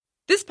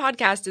This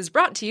podcast is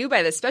brought to you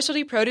by the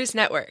Specialty Produce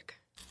Network.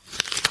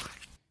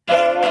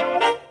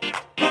 I'll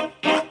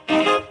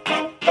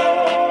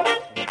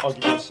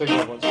give you a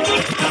signal once. Oh,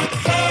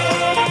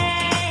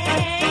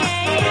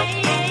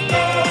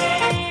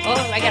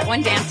 I got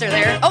one dancer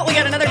there. Oh, we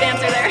got another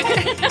dancer there.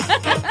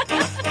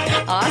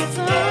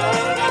 Awesome.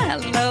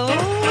 Hello,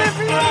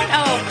 everyone.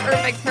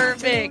 Oh,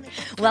 perfect.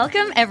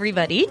 Welcome,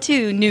 everybody,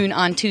 to Noon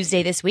on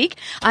Tuesday this week.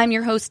 I'm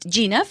your host,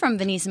 Gina from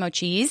Venissimo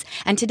Cheese,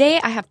 and today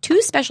I have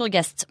two special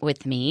guests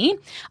with me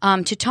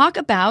to talk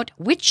about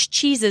which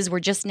cheeses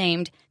were just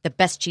named the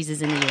best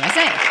cheeses in the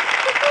USA.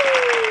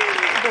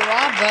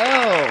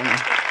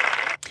 Bravo.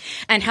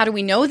 And how do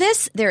we know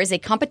this? There is a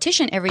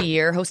competition every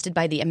year hosted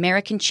by the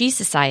American Cheese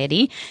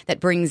Society that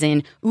brings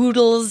in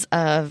oodles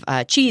of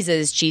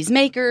cheeses, cheese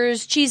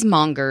makers,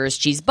 cheesemongers,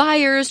 cheese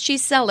buyers,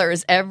 cheese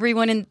sellers,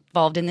 everyone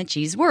involved in the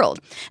cheese world.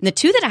 And the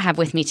two that I have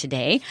with me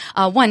today,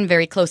 one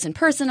very close and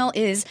personal,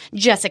 is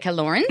Jessica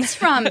Lawrence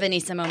from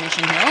Venissimo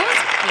Mission Hills.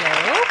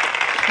 Hello.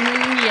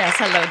 Yes,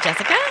 hello,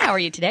 Jessica. How are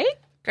you today?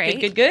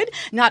 Great. Good.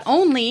 Not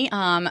only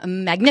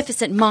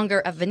magnificent monger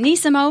of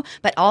Venissimo,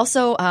 but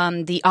also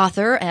the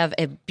author of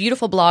a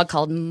beautiful blog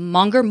called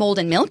Monger Mold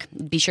and Milk.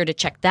 Be sure to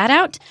check that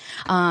out.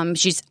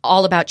 She's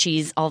all about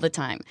cheese all the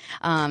time.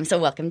 So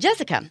welcome,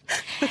 Jessica.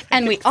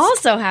 And we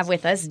also have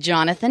with us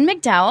Jonathan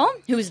McDowell,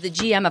 who is the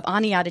GM of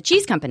Aniata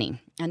Cheese Company.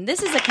 And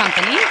this is a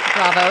company.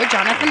 Bravo,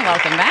 Jonathan.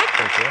 Welcome back.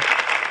 Thank you.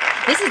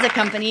 This is a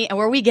company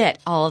where we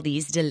get all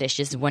these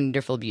delicious,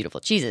 wonderful,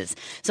 beautiful cheeses.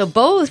 So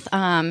both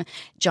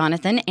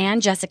Jonathan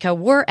and Jessica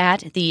were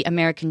at the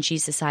American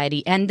Cheese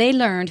Society, and they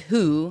learned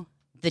who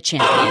the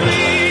champions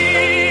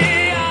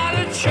We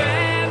are the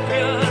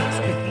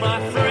champions,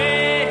 my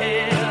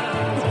friend.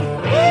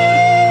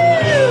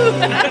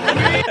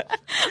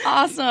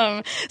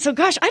 Awesome. So,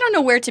 gosh, I don't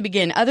know where to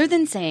begin other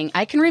than saying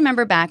I can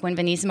remember back when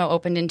Venissimo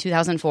opened in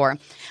 2004,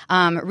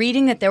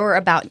 reading that there were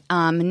about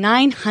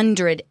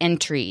 900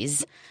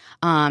 entries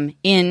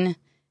in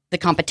the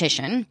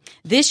competition.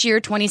 This year,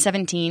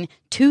 2017,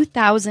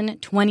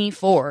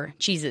 2,024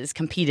 cheeses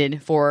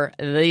competed for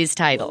these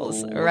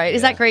titles, right?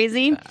 Is that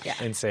crazy? Yeah.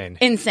 Insane.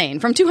 Insane.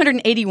 From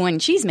 281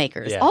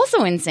 cheesemakers. Yeah.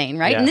 Also insane,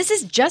 right? Yeah. And this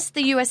is just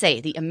the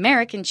USA, the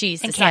American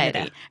Cheese Society.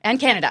 Canada. And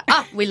Canada.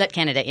 We let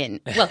Canada in.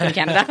 Welcome,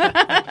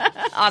 Canada.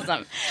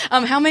 Awesome.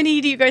 How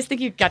many do you guys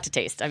think you got to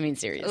taste? I mean,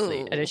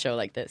 seriously, at a show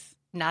like this.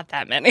 Not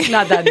that many.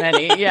 Not that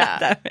many, yeah.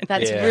 that many.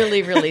 That's Yeah.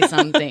 really, really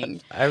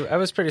something. I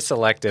was pretty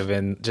selective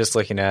in just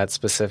looking at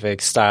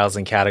specific styles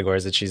and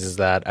categories of cheeses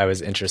that I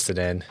was interested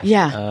in.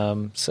 Yeah.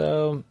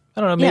 So,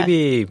 I don't know,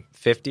 maybe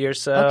 50 or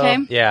so. Okay.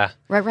 Yeah.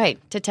 Right,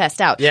 to test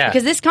out. Yeah.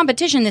 Because this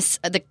competition,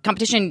 the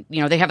competition,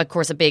 they have, of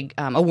course, a big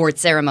award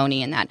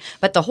ceremony and that.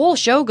 But the whole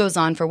show goes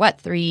on for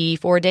what,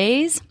 3-4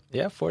 days?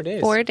 Yeah, 4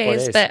 days. 4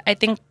 days, but I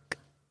think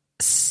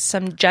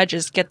some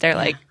judges get there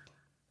like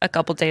a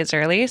couple days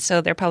early,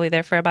 so they're probably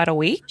there for about a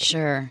week.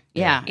 Sure.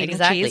 Yeah, Eating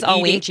exactly. cheese all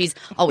Eating week. cheese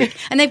all week.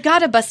 And they've got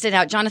to bust it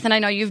out. Jonathan, I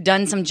know you've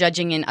done some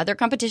judging in other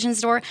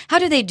competitions. How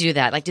do they do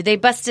that? Like, do they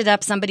bust it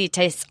up? Somebody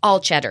tastes all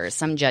cheddars,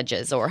 some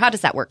judges, or how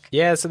does that work?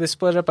 Yeah, so they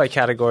split it up by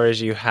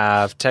categories. You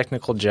have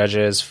technical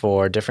judges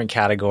for different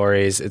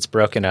categories. It's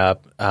broken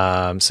up.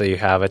 So you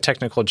have a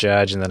technical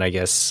judge, and then I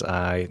guess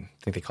I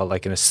think they call it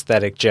like an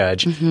aesthetic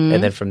judge. Mm-hmm.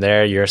 And then from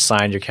there, you're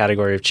assigned your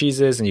category of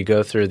cheeses, and you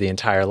go through the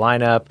entire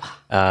lineup,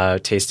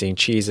 tasting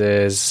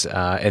cheeses,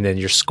 and then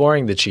you're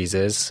scoring the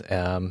cheeses.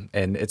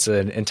 And it's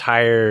an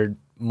entire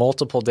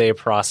multiple day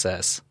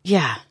process.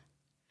 Yeah.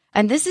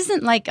 And this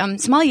isn't like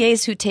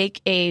sommeliers who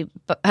take a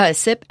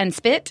sip and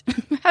spit.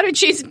 How do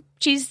cheese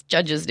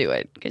judges do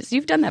it? Because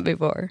you've done that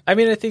before. I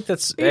mean, I think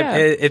that's Yeah.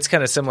 it's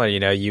kind of similar.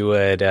 You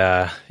would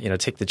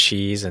take the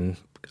cheese, and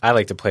I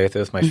like to play with it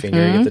with my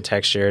finger, get the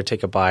texture,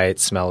 take a bite,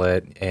 smell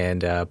it, and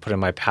put it in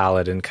my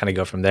palate and kind of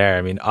go from there.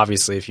 I mean,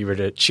 obviously, if you were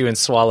to chew and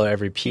swallow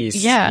every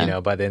piece,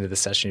 by the end of the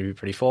session, you'd be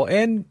pretty full.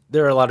 And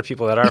there are a lot of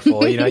people that are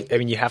full. I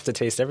mean, you have to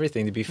taste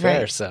everything to be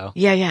fair. Right. So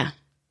Yeah.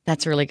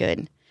 That's really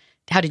good.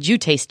 How did you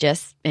taste,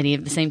 Jess? Any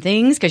of the same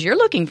things? Because you're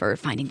looking for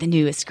finding the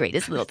newest,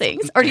 greatest little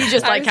things. Or do you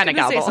just like kind of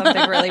Say gobble?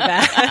 something really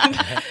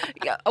bad.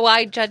 Yeah, well,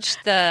 I judged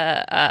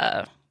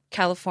the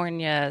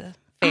California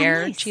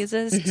Fair nice.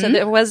 cheeses, so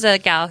there was a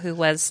gal who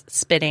was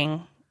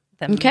spitting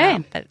them Okay.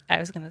 out, but I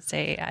was going to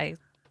say I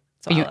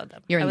swallowed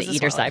them. You're I in was the a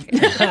eater swallower.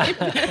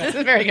 side. This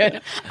is very good.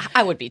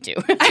 I would be too.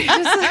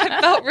 I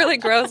felt really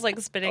gross, like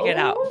spitting it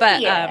out.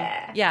 But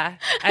I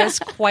was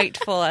quite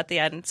full at the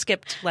end.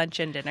 Skipped lunch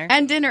and dinner.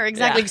 And dinner,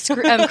 exactly.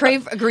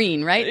 Crave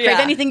green, right? Crave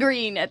Yeah. anything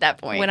green at that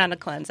point. Went on a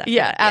cleanse after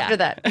After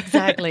that.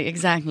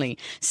 Exactly.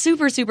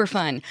 Super, super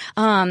fun.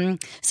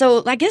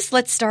 So I guess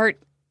let's start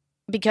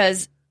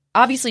because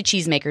obviously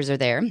cheesemakers are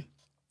there.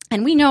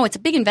 And we know it's a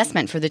big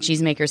investment for the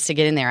cheesemakers to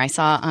get in there. I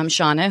saw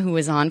Shauna, who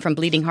was on from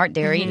Bleeding Heart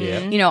Dairy.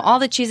 Mm-hmm. You know, all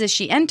the cheeses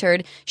she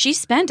entered, she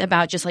spent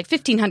about just like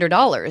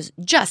 $1,500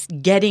 just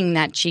getting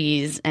that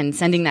cheese and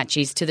sending that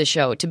cheese to the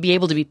show to be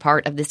able to be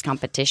part of this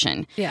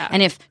competition. Yeah.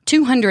 And if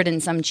 200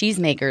 and some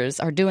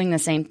cheesemakers are doing the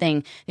same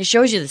thing, it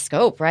shows you the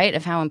scope, right,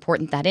 of how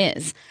important that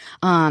is.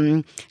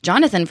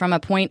 Jonathan, from a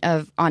point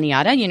of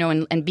Aniata, you know,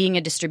 and being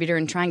a distributor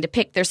and trying to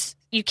pick,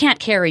 you can't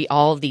carry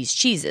all of these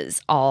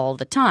cheeses all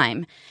the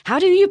time. How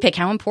do you pick?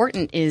 How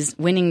important is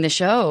winning the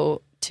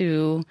show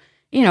to,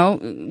 you know,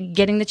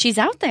 getting the cheese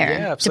out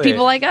there to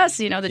people like us,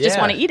 you know, that just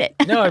want to eat it?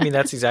 No, I mean,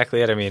 that's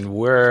exactly it. I mean,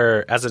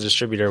 as a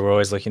distributor, we're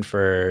always looking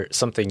for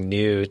something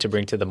new to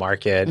bring to the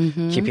market,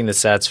 keeping the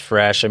sets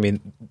fresh. I mean,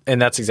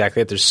 and that's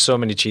exactly it. There's so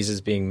many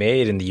cheeses being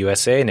made in the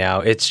USA now.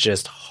 It's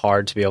just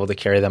hard to be able to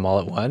carry them all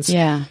at once.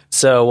 Yeah.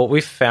 So what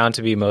we've found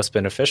to be most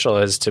beneficial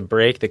is to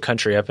break the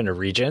country up into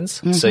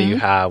regions. So you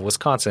have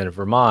Wisconsin,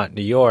 Vermont,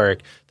 New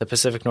York, the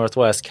Pacific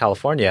Northwest,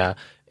 California,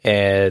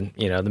 and,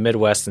 you know, the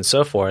Midwest and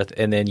so forth.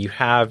 And then you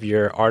have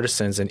your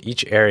artisans in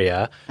each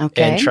area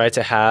and try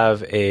to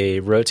have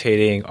a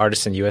rotating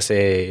Artisan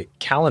USA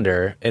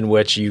calendar in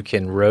which you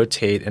can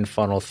rotate and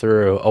funnel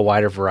through a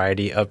wider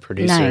variety of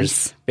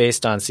producers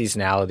based on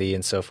seasonality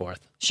and so forth.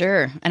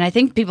 Sure. And I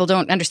think people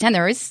don't understand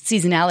there is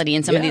seasonality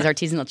in some of these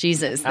artisanal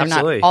cheeses. They're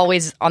Absolutely. not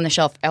always on the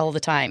shelf all the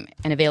time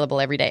and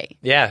available every day.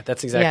 Yeah,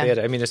 that's exactly it.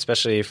 I mean,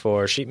 especially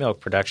for sheep milk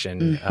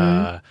production.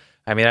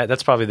 I mean,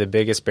 that's probably the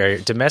biggest barrier.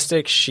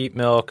 Domestic sheep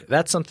milk,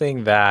 that's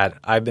something that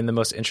I've been the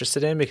most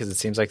interested in because it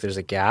seems like there's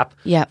a gap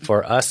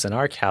for us in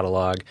our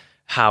catalog.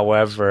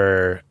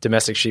 However,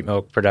 domestic sheep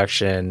milk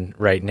production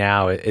right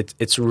now,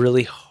 it's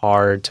really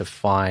hard to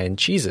find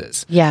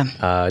cheeses. Yeah.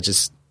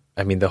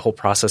 I mean, the whole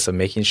process of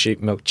making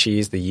sheep milk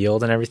cheese, the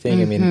yield and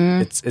everything, I mean,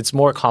 it's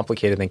more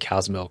complicated than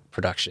cow's milk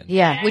production.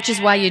 Yeah, which is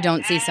why you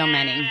don't see so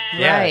many.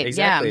 Yeah, right.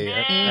 exactly.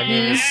 Yeah. I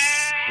mean,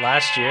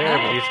 last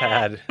year we've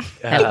had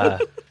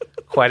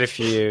quite a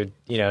few,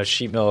 you know,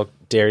 sheep milk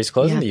dairies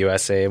closed in the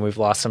USA, and we've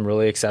lost some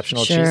really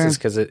exceptional cheeses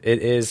because it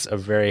is a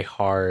very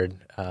hard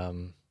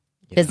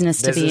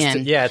business to be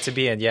in. To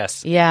be in,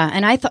 yes. Yeah,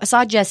 and I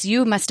saw, Jess,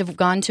 you must have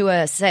gone to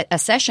a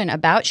session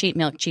about sheep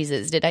milk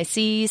cheeses. Did I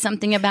see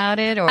something about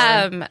it? Or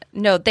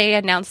no, they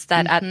announced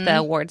that at the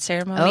award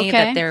ceremony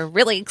that they're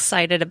really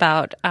excited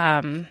about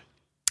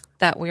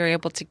that we were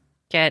able to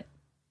get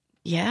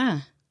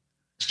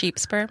sheep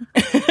sperm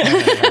to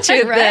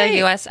the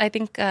U.S. I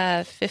think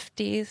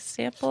 50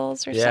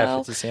 samples or so. Yeah,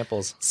 50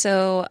 samples.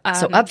 So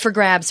up for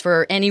grabs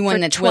for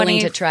anyone that's willing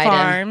to try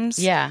farms.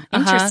 Yeah,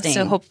 interesting.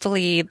 So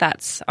hopefully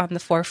that's on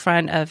the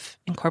forefront of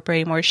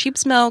incorporating more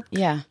sheep's milk.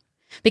 Yeah.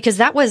 Because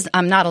that was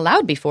not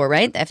allowed before,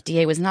 right? The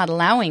FDA was not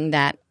allowing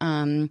that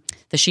the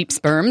sheep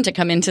sperm to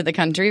come into the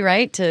country,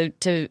 right?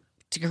 To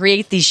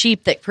create these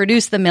sheep that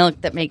produce the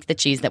milk that make the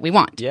cheese that we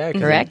want. Yeah,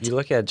 correct. You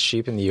look at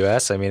sheep in the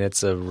U.S., I mean,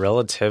 it's a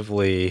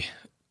relatively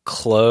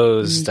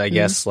closed, I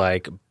guess,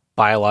 like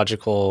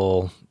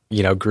biological,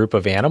 you know, group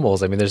of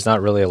animals. I mean, there's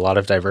not really a lot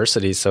of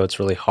diversity, so it's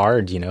really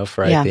hard, you know,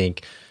 for I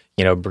think,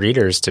 you know,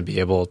 breeders to be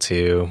able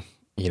to,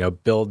 you know,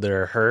 build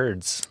their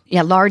herds.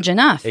 Yeah, large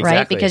enough,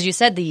 right? Because you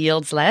said the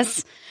yield's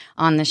less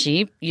on the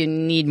sheep. You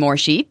need more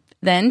sheep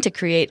then to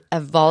create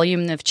a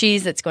volume of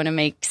cheese that's going to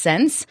make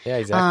sense. Yeah,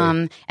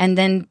 exactly. And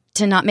then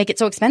to not make it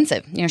so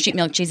expensive. You know, sheep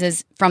milk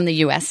cheeses from the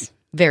U.S.,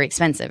 very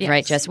expensive,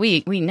 right, Jess?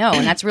 We know,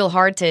 and that's real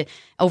hard to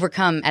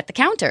overcome at the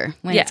counter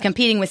when it's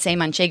competing with, say,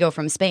 Manchego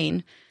from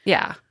Spain.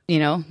 Yeah. You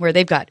know, where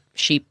they've got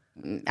sheep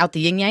out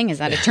the yin-yang. Is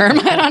that a term?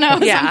 I don't know.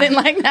 Something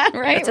like that,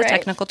 right? It's a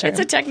technical term. It's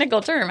a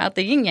technical term, out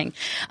the yin-yang.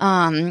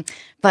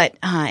 But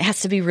it has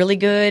to be really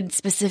good,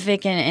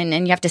 specific, and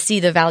you have to see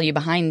the value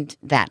behind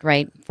that,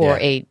 right, for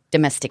a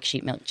domestic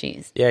sheep milk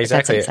cheese. Yeah,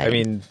 exactly. I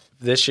mean,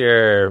 this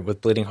year with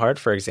Bleeding Heart,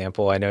 for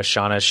example, I know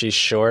Shauna, she's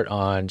short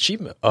on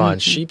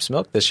sheep's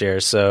milk this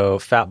year. So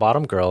Fat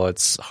Bottom Girl,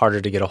 it's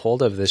harder to get a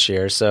hold of this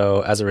year.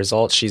 So as a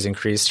result, she's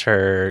increased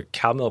her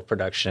cow milk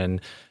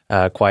production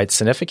quite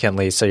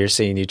significantly. So you're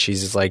seeing new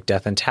cheeses like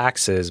Death and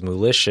Taxes,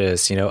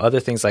 Moolicious, you know, other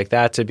things like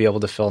that to be able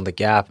to fill in the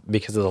gap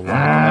because of the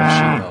lack of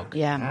sheep milk.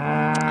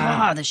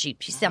 Yeah. Oh, the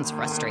sheep. She sounds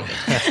frustrated.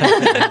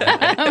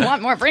 I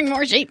want more. Bring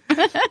more sheep.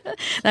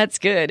 That's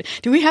good.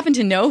 Do we happen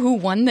to know who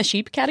won the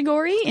sheep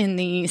category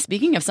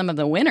speaking of some of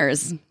the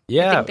winners?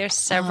 Yeah. I think there's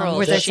several.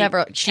 Were there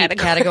several sheep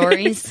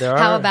categories? There are.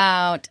 How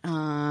about,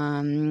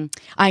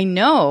 I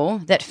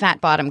know that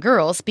Fat Bottom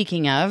Girl,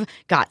 speaking of,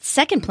 got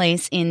second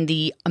place in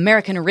the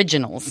American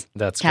Originals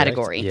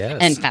category. Yes.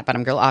 And Fat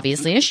Bottom Girl,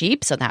 obviously a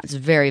sheep, so that's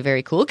very,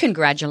 very cool.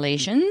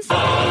 Congratulations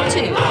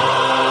to...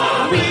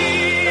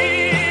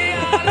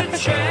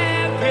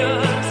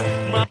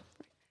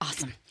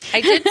 Awesome.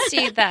 I did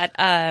see that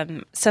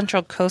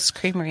Central Coast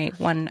Creamery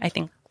won, I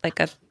think, like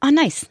a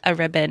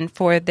ribbon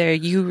for their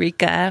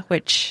Eureka,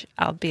 which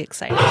I'll be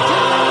excited to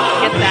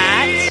get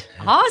that.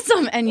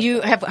 Awesome. And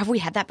you have we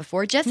had that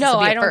before, Jess? No,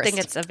 I don't think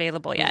it's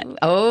available yet.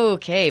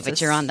 Okay,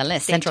 but you're on the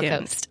list. Central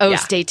Coast. Oh,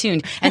 stay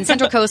tuned. And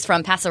Central Coast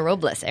from Paso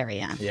Robles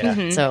area. Yeah.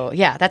 Mm-hmm. So,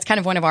 yeah, that's kind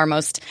of one of our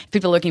most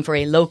people looking for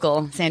a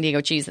local San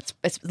Diego cheese. It's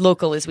as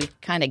local as we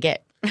kind of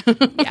get.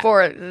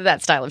 For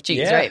that style of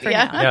cheese, right? For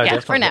now.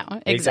 No, for now.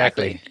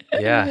 Exactly.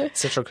 Yeah,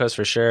 Central Coast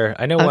for sure.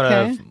 I know one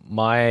of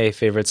my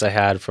favorites I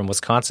had from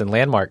Wisconsin,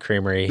 Landmark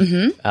Creamery.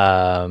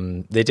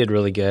 They did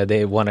really good.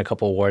 They won a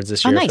couple awards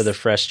this year for their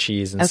fresh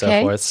cheese and so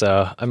forth.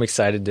 So I'm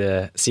excited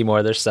to see more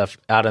of their stuff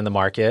out in the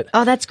market.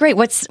 Oh, that's great.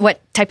 What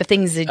type of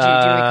things do you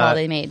recall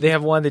they made? They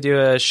have one. They do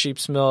a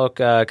sheep's milk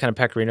kind of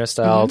pecorino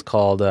style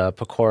called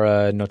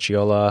Pecora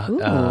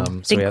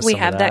Nocciola. So we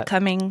have that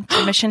coming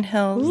to Mission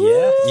Hills.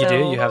 Yeah, you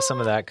do. You have some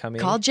of that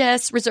coming. Call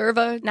Jess,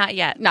 Reserva. Not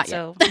yet.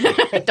 So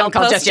don't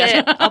call Jess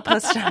yet. I'll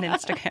post it on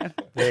Instagram.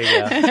 There you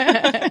go.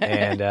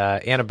 And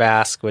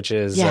Anabasque, which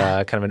is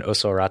kind of an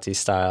osso orati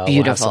style.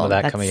 Beautiful. We'll have some of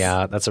that coming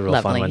out. That's a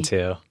real fun one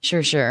too.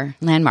 Sure.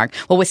 Landmark.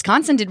 Well,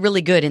 Wisconsin did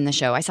really good in the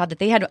show. I saw that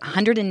they had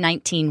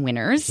 119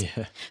 winners,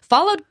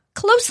 followed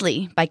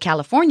closely by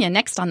California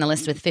next on the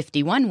list with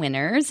 51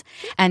 winners,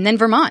 and then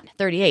Vermont,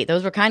 38.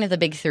 Those were kind of the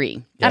big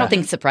three. I don't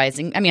think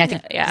surprising. I mean, I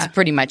think it's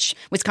pretty much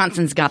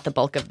Wisconsin's got the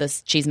bulk of the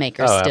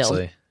cheesemakers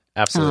still.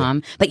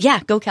 Absolutely. But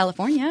yeah, go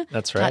California.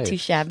 That's right. Not too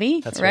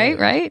shabby. That's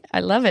right. I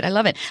love it.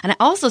 And I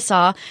also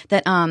saw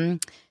that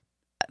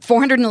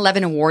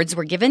 411 awards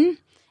were given,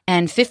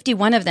 and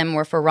 51 of them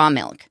were for raw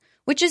milk.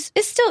 Which is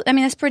still, I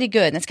mean, that's pretty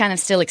good. That's kind of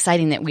still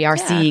exciting that we are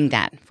seeing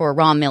that for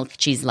raw milk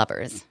cheese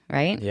lovers,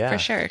 right? Yeah. For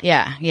sure.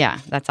 Yeah.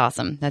 That's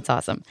awesome.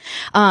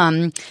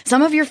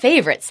 Some of your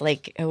favorites,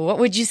 like, what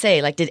would you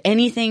say? Like, did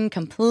anything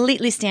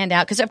completely stand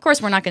out? Because, of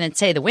course, we're not going to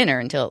say the winner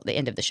until the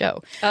end of the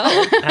show.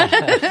 Oh.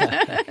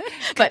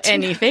 But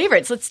any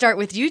favorites? Let's start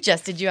with you,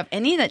 Jess. Did you have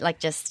any that, like,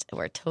 just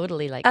were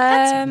totally like,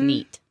 that's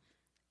neat?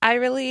 I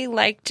really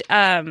liked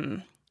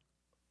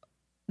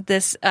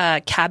this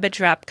cabbage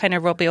wrap kind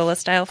of robiola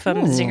style from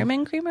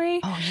Zingerman Creamery.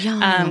 Oh,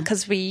 yum.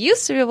 Because we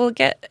used to be able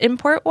to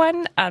import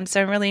one.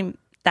 So I'm really,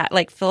 that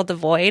like filled the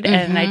void.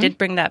 And I did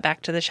bring that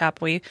back to the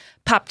shop. We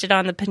popped it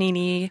on the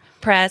panini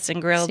press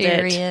and grilled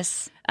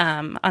it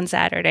on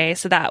Saturday.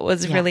 So that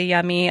was really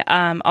yummy.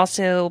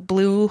 Also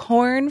Blue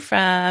Horn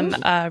from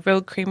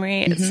Rogue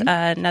Creamery. It's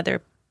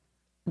another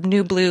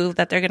new blue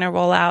that they're going to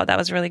roll out. That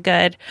was really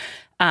good.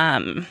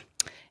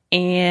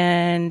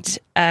 And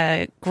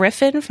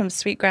Griffin from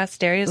Sweetgrass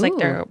Dairy is like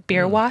their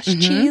beer wash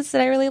cheese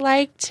that I really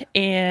liked.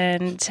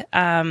 And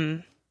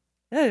there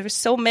were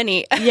so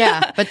many.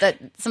 But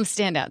some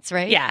standouts,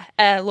 right? Yeah.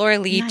 Laura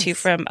Lee, too,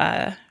 from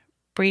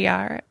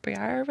Briar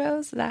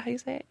Rose. Is that how you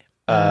say it?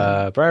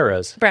 Briar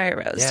Rose.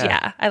 Briar Rose,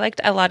 yeah. I liked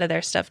a lot of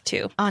their stuff,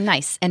 too. Oh,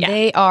 nice. And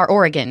they are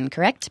Oregon,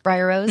 correct?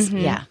 Briar Rose?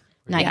 Yeah.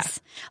 Nice.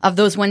 Yeah. Of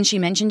those ones you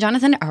mentioned,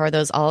 Jonathan, are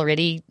those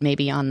already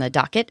maybe on the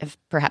docket of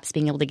perhaps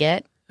being able to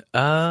get? Way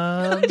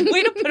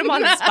to put him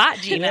on the spot,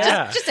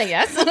 Gina. Just say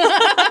yes.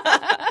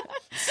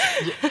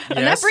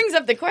 And that brings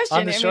up the question.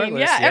 On the short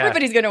list,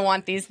 everybody's going to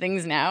want these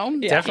things now.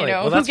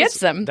 Definitely. Who gets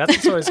them? That's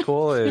what's always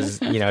cool is,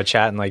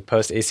 chatting like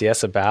post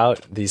ACS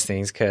about these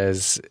things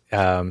because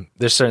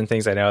there's certain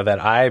things I know that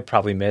I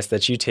probably missed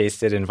that you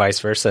tasted and vice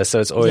versa.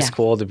 So it's always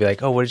cool to be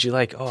like, oh, what did you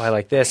like? Oh, I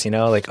like this,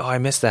 like, oh, I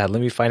missed that. Let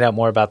me find out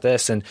more about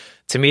this. And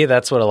to me,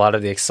 that's what a lot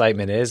of the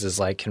excitement is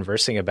like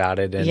conversing about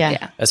it.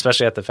 And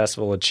especially at the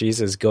Festival of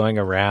Cheeses, going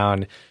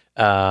around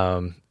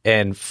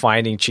and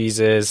finding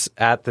cheeses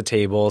at the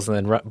tables and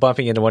then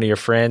bumping into one of your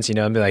friends,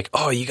 and be like,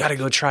 oh, you got to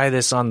go try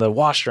this on the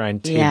wash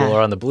rind table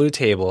or on the blue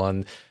table.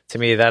 And to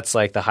me, that's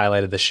like the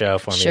highlight of the show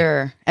for me.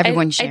 Sure.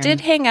 Everyone's sharing. I did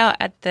hang out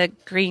at the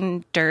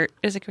Green Dirt.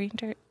 Is it Green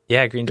Dirt?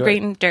 Yeah, Green Dirt.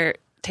 Green Dirt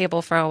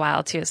table for a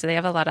while, too. So they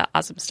have a lot of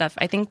awesome stuff.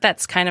 I think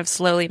that's kind of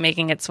slowly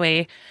making its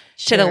way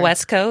to the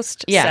West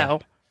Coast. Yeah.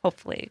 So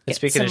hopefully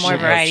get some more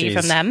variety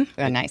from them.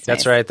 Oh, nice.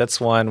 That's right.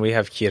 That's one we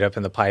have queued up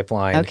in the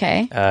pipeline.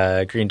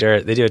 Okay. Green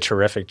Dirt, they do a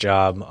terrific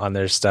job on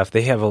their stuff.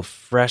 They have a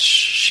fresh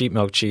sheep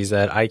milk cheese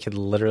that I could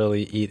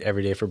literally eat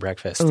every day for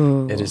breakfast.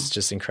 Ooh. It is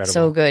just incredible.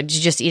 So good. Did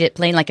you just eat it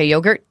plain like a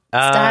yogurt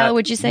style,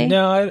 would you say?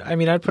 No, I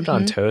mean, I'd put it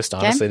on toast,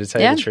 honestly, to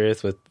tell you the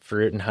truth, with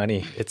fruit and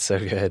honey. It's so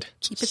good.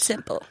 Keep it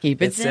simple.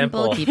 Keep it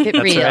simple. Keep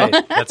it real.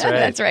 That's right.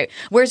 That's right.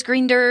 Where's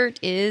Green Dirt?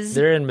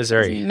 They're in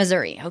Missouri.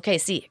 Missouri. Okay,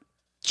 see.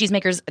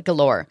 Cheesemakers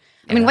galore.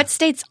 I mean, what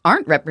states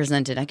aren't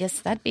represented? I guess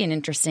that'd be an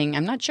interesting.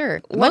 I'm not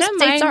sure. Most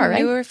states are, right? One of my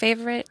newer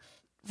favorite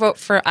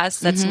for us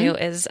that's new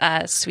is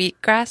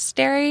Sweetgrass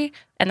Dairy,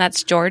 and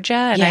that's Georgia.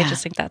 And I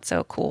just think that's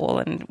so cool.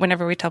 And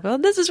whenever we tell people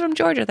this is from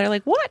Georgia, they're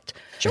like, "What,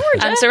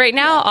 Georgia?" So right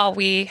now, all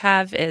we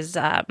have is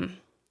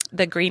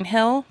the Green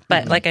Hill,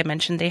 but like I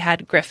mentioned, they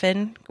had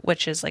Griffin,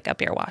 which is like a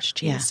beer wash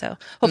cheese. Yeah. So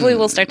hopefully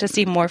we'll start to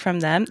see more from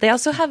them. They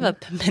also have a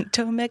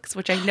pimento mix,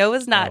 which I know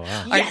is not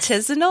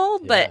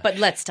artisanal, but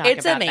let's talk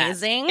it's about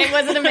amazing. It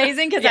wasn't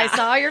amazing because I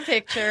saw your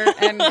picture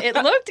and it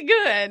looked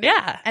good.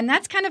 Yeah. And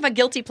that's kind of a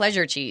guilty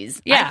pleasure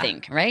cheese, I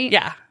think, right?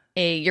 Yeah.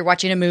 You're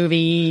watching a movie,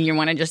 you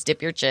want to just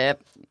dip your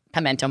chip.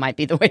 Pimento might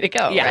be the way to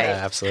go, right?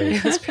 Yeah, absolutely.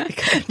 That's pretty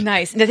good.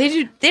 Nice.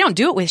 They don't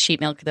do it with sheep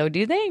milk, though,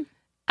 do they?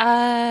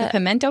 The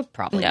pimento?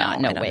 Probably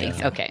not. No I don't way. think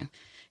so. Okay.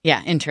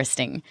 Yeah,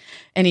 interesting.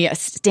 Any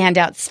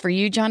standouts for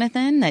you,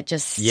 Jonathan, that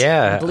just blew you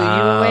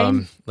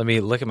away? Let me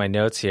look at my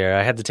notes here.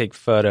 I had to take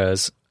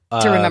photos.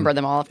 To remember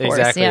them all, of course.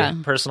 Exactly. Yeah.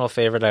 Personal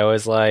favorite I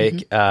always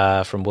like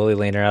from Willie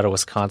Lehner out of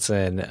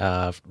Wisconsin,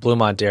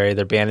 Bluemont Dairy,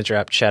 their Bandage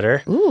Wrap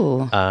Cheddar.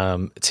 Ooh.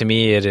 To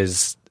me, it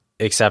is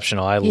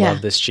exceptional. I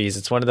love this cheese.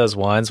 It's one of those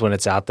ones when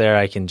it's out there,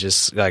 I can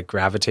just like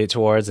gravitate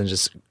towards and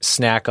just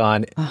snack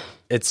on.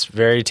 It's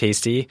very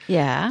tasty.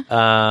 Yeah.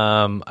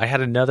 I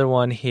had another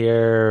one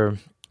here,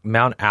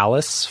 Mount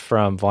Alice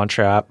from Von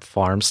Trapp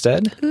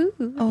Farmstead.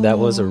 That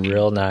was a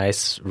real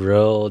nice,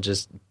 real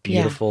just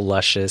beautiful,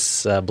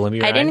 luscious bloomy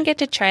rind. I didn't get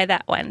to try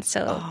that one,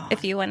 so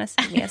if you want to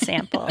send me a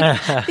sample.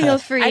 Feel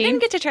free. I didn't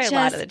get to try a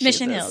lot of the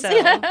cheeses. Mission Hills. So,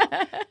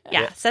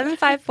 yeah,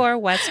 754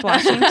 West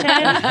Washington is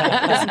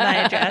my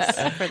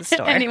address for the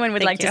store. Anyone would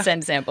Thank like to you.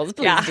 send samples,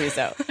 please do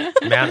so.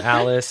 Mount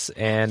Alice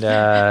and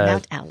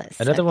Mount Alice.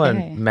 another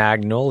one,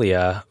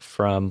 Magnolia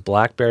from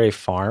Blackberry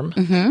Farm.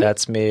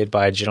 That's made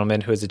by a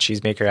gentleman who is a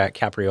cheesemaker at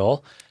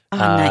Capriole. Oh,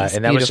 nice.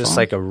 And that was Beautiful. just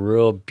like a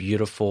real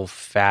beautiful,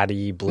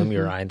 fatty, bloomy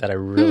rind that I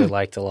really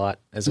liked a lot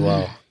as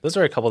well. Those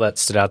are a couple that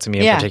stood out to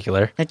me in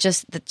particular. That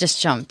just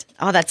jumped.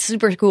 Oh, that's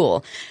super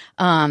cool.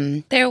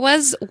 There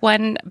was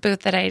one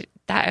booth that I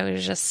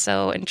was just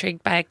so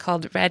intrigued by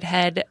called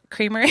Redhead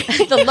Creamery.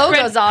 The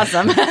logo's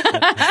awesome.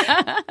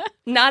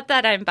 Not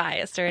that I'm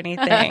biased or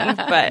anything,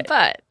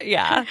 but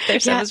yeah, their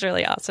stuff was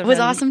really awesome. It was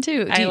and awesome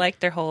too. I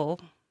liked their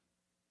whole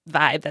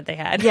vibe that they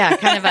had. Yeah,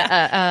 kind of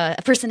a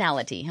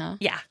personality, huh?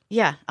 Yeah.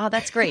 Yeah. Oh,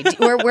 that's great.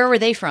 Where were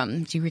they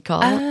from? Do you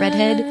recall?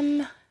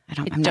 Redhead?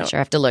 I'm not sure.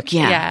 I have to look.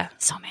 Yeah.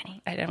 So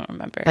many. I don't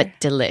remember. But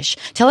delish.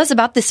 Tell us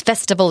about this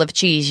festival of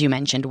cheese you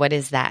mentioned. What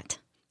is that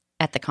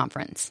at the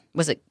conference?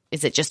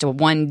 Is it just a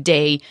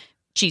 1-day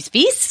cheese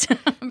feast?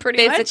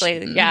 Pretty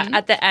basically, much? yeah.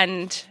 At the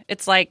end,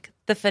 it's like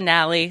the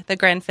finale, the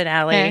grand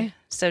finale. Okay.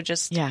 So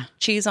just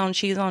cheese on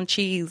cheese on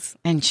cheese.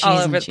 And cheese all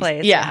on over cheese. the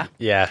place. Yeah.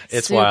 Yeah,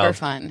 it's Super wild.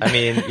 fun. I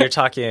mean, you're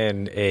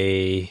talking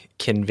a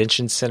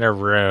convention center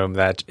room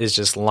that is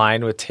just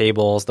lined with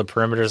tables. The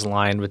perimeter's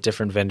lined with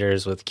different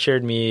vendors with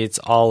cured meats,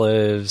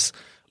 olives,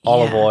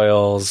 olive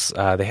oils.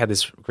 They had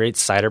this great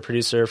cider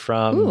producer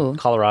from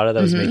Colorado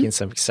that was making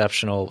some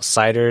exceptional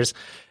ciders.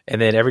 And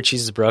then every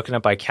cheese is broken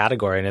up by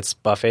category, and it's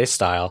buffet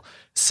style.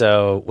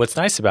 So what's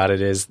nice about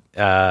it is,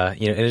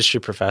 industry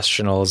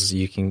professionals,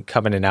 you can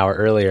come in an hour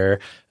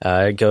earlier,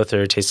 go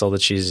through, taste all the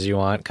cheeses you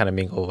want, kind of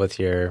mingle with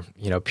your,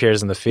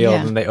 peers in the field,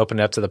 and they open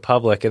it up to the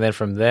public. And then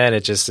from then,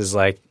 it just is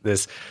like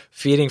this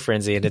feeding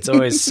frenzy. And it's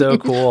always so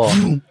cool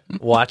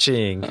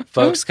watching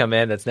folks come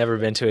in that's never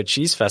been to a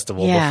cheese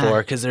festival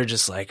before, because they're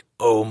just like,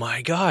 oh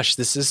my gosh,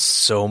 this is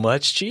so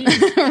much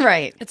cheese.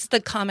 Right. It's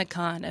the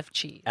Comic-Con of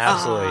cheese.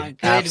 Absolutely.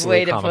 Good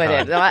way to put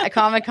it. A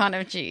Comic-Con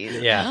of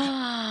cheese.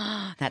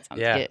 Yeah. That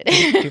sounds Yeah. good.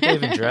 People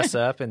even dress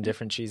up in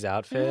different cheese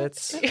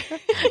outfits.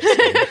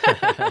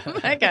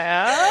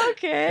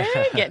 Okay.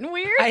 Getting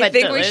weird. I but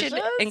think delicious. we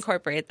should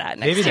incorporate that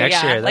Maybe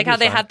next year. Like That'd how be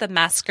they fun. have the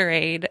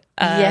masquerade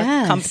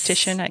Yes.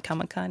 competition at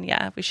Comic-Con.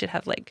 Yeah, we should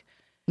have like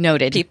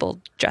Noted. people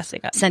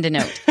dressing up. Send a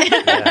note.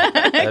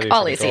 That'd be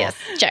Call pretty cool. ACS.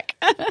 Check.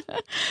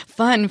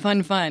 Fun.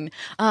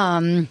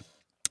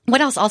 What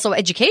else? Also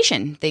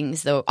education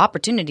things, though,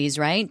 opportunities,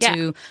 right? Yeah.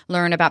 To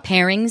learn about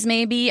pairings,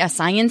 maybe a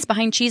science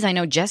behind cheese. I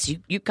know, Jess,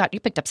 you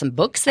picked up some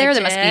books there.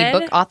 There must be did.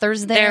 book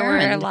authors there. There were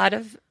a and- lot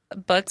of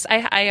books.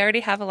 I already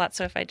have a lot,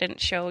 so if I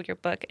didn't show your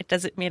book, it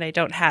doesn't mean I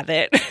don't have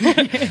it.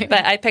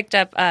 But I picked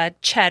up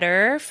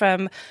Cheddar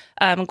from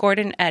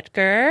Gordon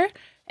Edgar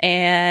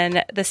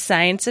and The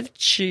Science of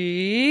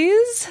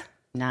Cheese,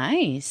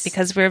 Nice.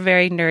 because we're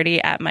very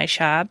nerdy at my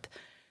shop.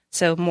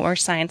 So more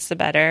science, the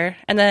better.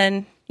 And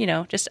then,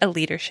 just a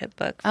leadership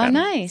book from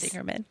nice.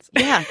 Zingerman's.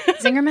 Yeah,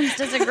 Zingerman's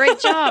does a great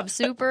job.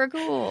 Super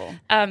cool.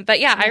 But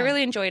yeah, I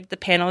really enjoyed the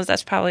panels.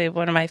 That's probably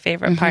one of my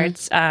favorite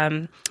parts.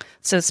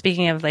 So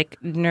speaking of like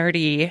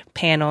nerdy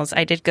panels,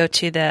 I did go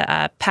to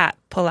the Pat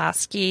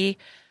Pulaski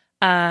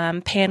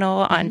panel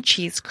on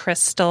cheese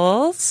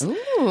crystals.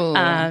 Ooh.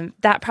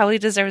 That probably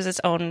deserves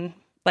its own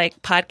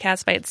like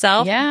podcast by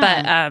itself. Yeah.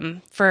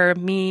 But for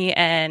me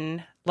and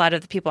a lot of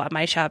the people at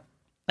my shop,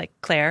 like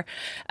Claire,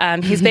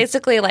 he's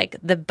basically like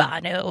the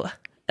Bono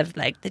of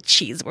like the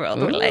cheese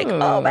world. We're like,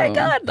 oh my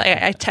God.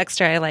 Like, I text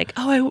her,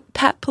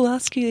 Pat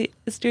Pulaski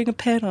is doing a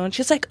panel. And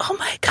she's like, oh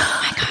my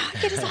God.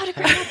 Get his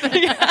autograph.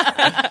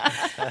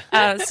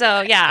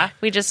 So yeah,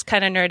 we just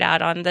kind of nerd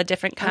out on the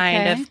different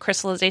kind Okay. of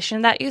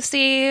crystallization that you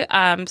see.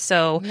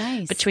 So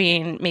Nice.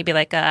 between maybe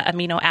like a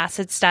amino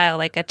acid style,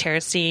 like a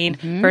tyrosine,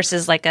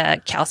 versus like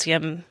a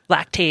calcium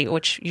lactate,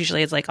 which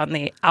usually is like on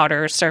the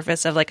outer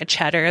surface of like a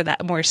cheddar,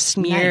 that more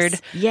smeared,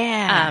 Nice.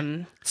 Yeah.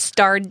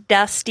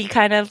 stardusty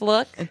kind of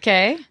look.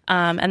 Okay.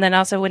 And then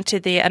also went to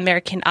the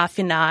American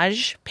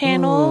Affinage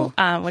panel,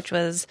 which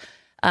was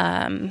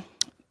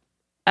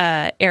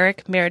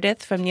Eric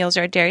Meredith from Neal's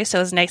Yard Dairy. So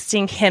it was nice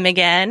seeing him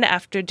again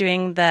after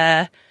doing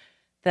the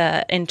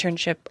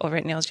internship over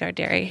at Neal's Yard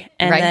Dairy.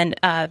 And Right.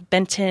 then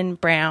Benton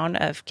Brown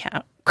of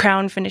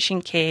Crown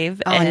Finishing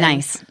Cave. Oh, and,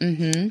 nice.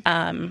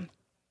 Mm-hmm.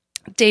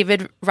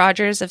 David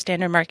Rogers of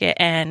Standard Market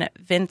and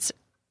Vince.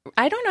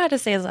 I don't know how to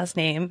say his last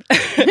name.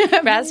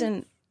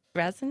 Razinel?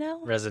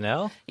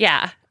 Resinel?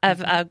 Yeah,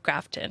 of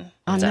Grafton.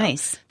 Oh, So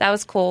nice. that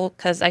was cool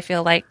because I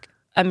feel like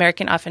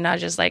American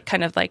affinage is like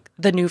kind of like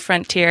the new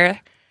frontier.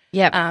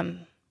 Yep.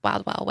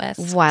 Wild Wild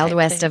West. Wild type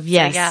West thing. of,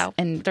 yes. So, yeah, And-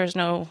 and there's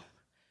no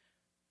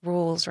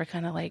rules. We're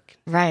kind of like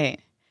Right.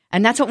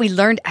 And that's what we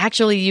learned.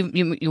 Actually,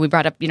 we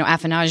brought up,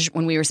 affinage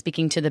when we were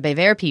speaking to the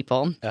Bévert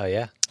people. Oh,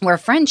 yeah. Where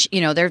French,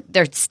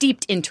 they're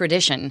steeped in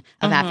tradition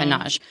of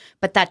affinage,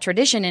 but that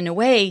tradition, in a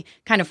way,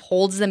 kind of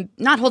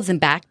not holds them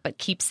back, but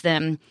keeps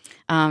them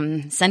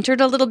centered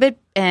a little bit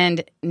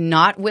and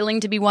not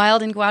willing to be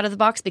wild and go out of the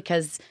box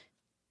because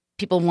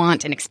people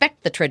want and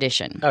expect the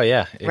tradition. Oh,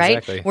 yeah, Right?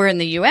 exactly. Where in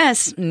the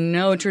U.S.,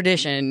 no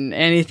tradition.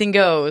 Anything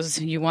goes.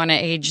 You want to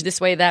age this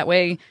way, that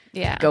way,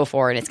 Yeah. go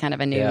for it. It's kind of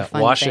a new Yeah,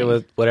 fun wash thing. it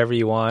with whatever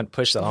you want.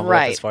 Push the envelope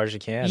Right. as far as you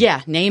can. Yeah,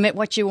 name it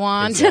what you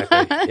want.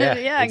 Exactly. Yeah,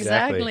 yeah,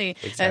 exactly.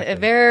 exactly. A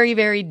very,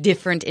 very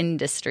different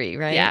industry,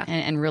 right? Yeah.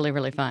 And really,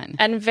 really fun.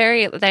 and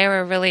they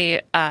were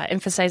really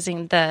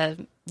emphasizing the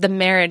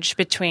marriage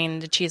between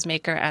the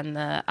cheesemaker and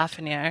the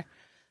affineur.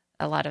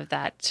 A lot of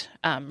that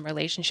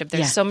relationship.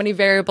 There's Yeah. so many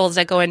variables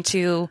that go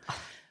into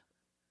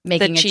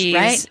Making the it cheese,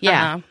 right?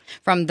 Yeah. uh-huh.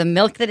 From the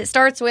milk that it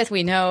starts with,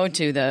 we know,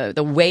 to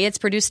the way it's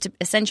produced,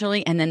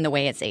 essentially, and then the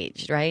way it's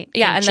aged, right?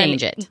 yeah, and change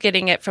then it.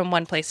 getting it from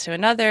one place to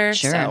another.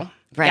 Sure. So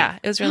Right. yeah,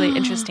 it was really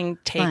interesting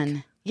take.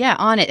 Fun. Yeah,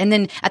 on it. And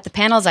then at the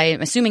panels,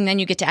 I'm assuming then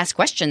you get to ask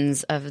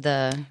questions of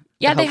the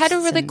Yeah, they had a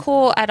hosts really and-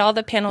 cool at all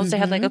the panels. They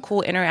had like a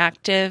cool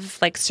interactive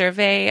like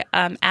survey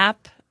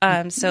app.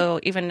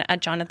 So even at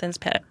Jonathan's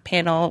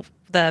panel,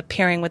 the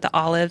pairing with the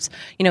olives,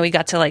 we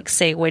got to like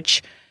say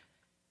which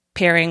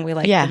pairing we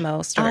liked Yeah. the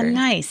most, or Oh,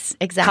 nice.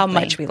 Exactly. how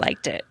much we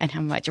liked it. And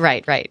how much.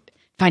 Right.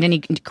 Find any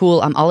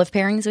cool olive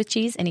pairings with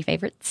cheese? Any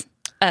favorites?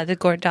 The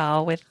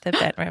Gordal with the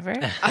Bent River.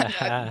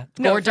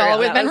 Gordal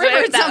with Ben that was River.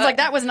 it. It sounds like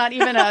that was not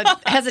even a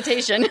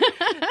hesitation.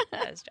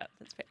 That was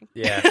Jonathan's pairing.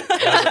 Yeah,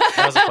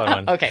 that was a fun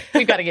one. Okay,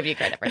 we've got to give you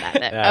credit for that.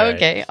 then. All right.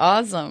 Okay,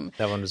 awesome.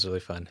 That one was really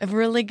fun.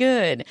 Really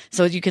good.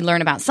 So you can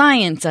learn about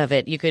science of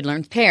it. You could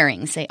learn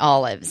pairings, say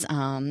olives.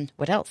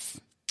 What else?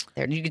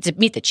 There, you get to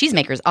meet the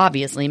cheesemakers.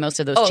 Obviously, most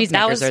of those that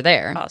cheesemakers was are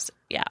there. Also,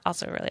 yeah,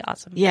 also really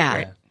awesome. Yeah.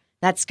 Great.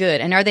 That's good.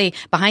 And are they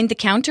behind the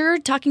counter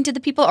talking to the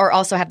people, or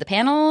also have the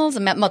panels?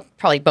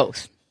 Probably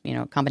both.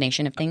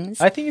 Combination of things.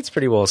 I think it's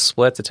pretty well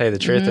split, to tell you the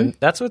truth. And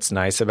that's what's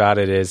nice about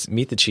it is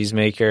Meet the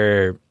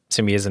Cheesemaker,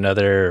 to me, is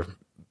another,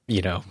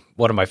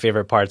 one of my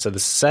favorite parts of the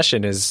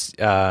session is,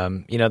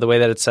 the way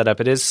that it's set up.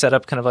 It is set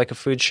up kind of like a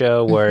food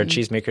show where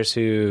cheesemakers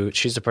who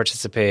choose to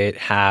participate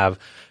have,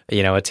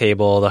 a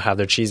table. They'll have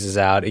their cheeses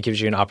out. It gives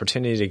you an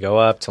opportunity to go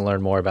up to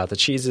learn more about the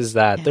cheeses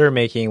that they're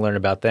making, learn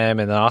about them,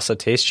 and then also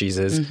taste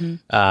cheeses.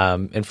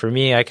 And for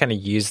me, I kind of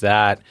use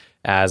that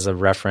as a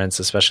reference,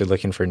 especially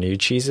looking for new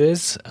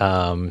cheeses,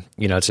 to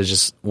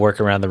just work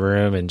around the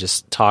room and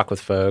just talk with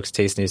folks,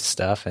 taste new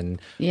stuff,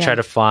 and try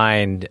to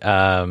find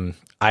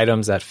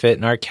items that fit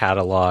in our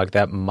catalog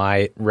that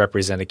might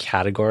represent a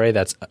category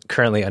that's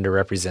currently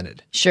underrepresented.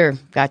 Sure,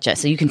 gotcha.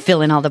 So you can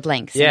fill in all the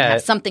blanks and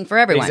have something for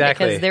everyone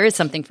exactly. because there is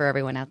something for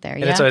everyone out there.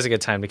 And it's always a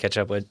good time to catch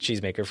up with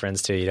cheesemaker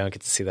friends too. You don't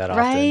get to see that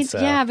often. Right? So.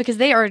 Yeah, because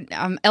they are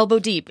elbow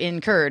deep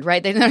in curd,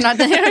 right? They're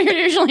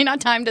usually not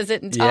time to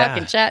sit and talk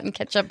and chat and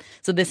catch up.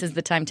 So this is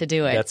the time to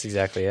do it. That's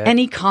exactly it.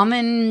 Any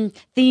common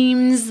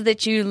themes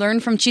that you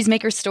learned from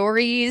cheesemaker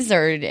stories,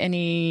 or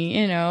any,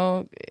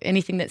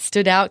 anything that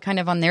stood out kind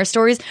of on their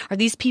stories? Are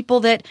these people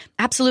that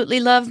absolutely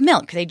love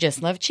milk? They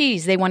just love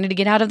cheese. They wanted to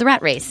get out of the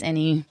rat race.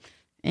 Any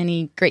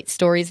great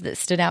stories that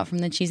stood out from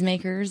the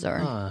cheesemakers,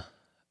 or?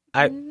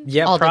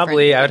 All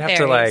probably. different I would have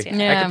to varies,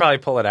 I could probably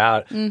pull it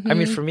out. I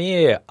mean, for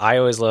me, I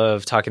always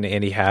love talking to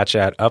Andy Hatch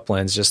at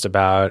Uplands just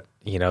about,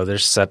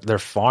 their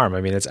farm.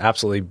 I mean, it's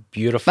absolutely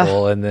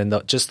beautiful. And then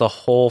just the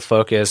whole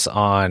focus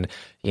on,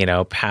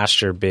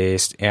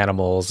 pasture-based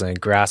animals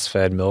and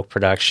grass-fed milk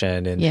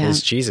production and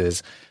his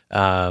cheeses.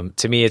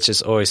 To me, it's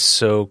just always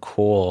so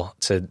cool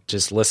to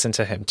just listen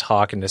to him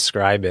talk and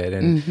describe it.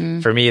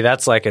 And for me,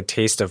 that's like a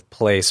taste of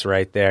place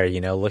right there,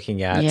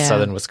 looking at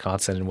southern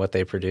Wisconsin and what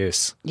they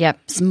produce. Yep.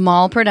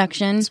 Small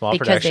production because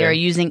production. they are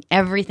using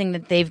everything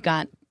that they've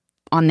got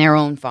on their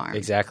own farm.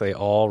 Exactly.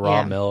 All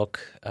raw milk.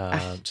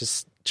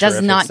 Just does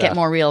terrific not stuff. get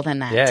more real than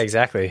that. Yeah,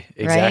 exactly.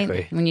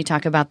 Right? When you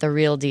talk about the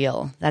real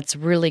deal. That's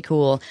really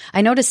cool.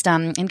 I noticed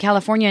in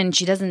California, and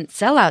she doesn't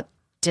sell out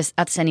just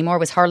us anymore,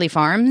 was Harley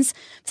Farms.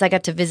 So I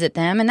got to visit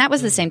them, and that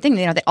was the same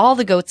thing. All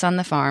the goats on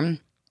the farm,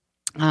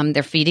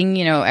 they're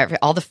feeding,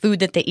 all the food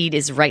that they eat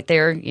is right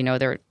there.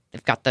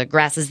 They've got the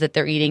grasses that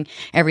they're eating,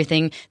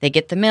 everything. They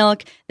get the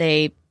milk,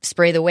 they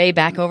spray the whey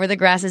back over the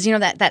grasses.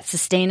 That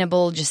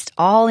sustainable, just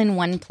all in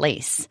one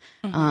place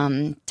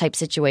type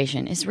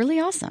situation is really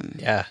awesome.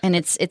 Yeah. And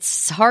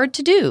it's hard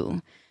to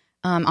do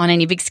on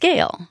any big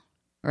scale,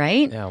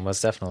 right? Yeah,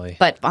 most definitely.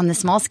 But on the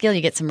small scale,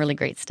 you get some really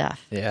great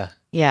stuff. Yeah.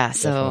 Yeah,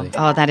 so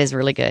Definitely. that is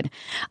really good.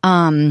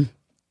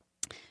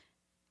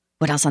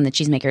 what else on the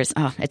cheesemakers?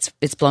 Oh,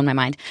 it's blown my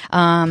mind.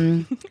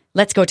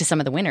 Let's go to some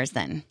of the winners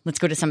then. Let's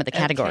go to some of the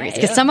categories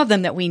because some of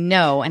them that we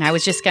know, and I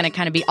was just going to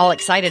kind of be all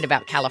excited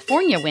about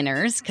California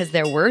winners because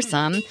there were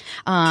some.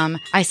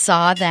 I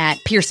saw that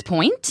Pierce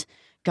Point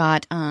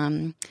got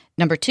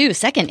number 2,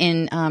 second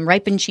in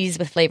ripened cheese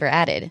with flavor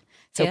added.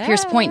 So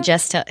Pierce Point,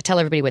 Jess, tell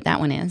everybody what that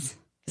one is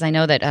because I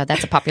know that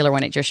that's a popular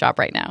one at your shop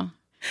right now.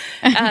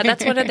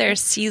 That's one of their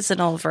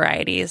seasonal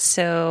varieties.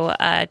 So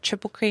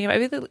triple cream,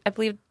 I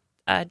believe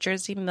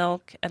Jersey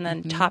milk, and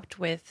then topped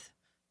with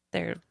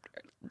their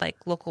like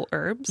local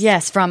herbs.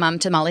 Yes, from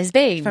Tamales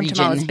Bay region.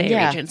 Tamales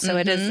Bay region. So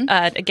it is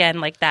again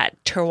like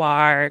that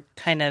terroir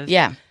kind of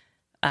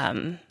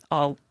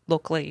all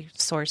locally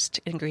sourced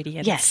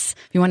ingredients. Yes.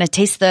 If you want to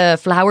taste the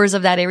flowers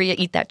of that area,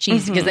 eat that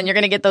cheese because then you're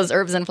going to get those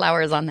herbs and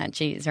flowers on that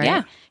cheese, right?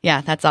 Yeah.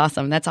 Yeah, that's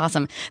awesome. That's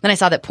awesome. Then I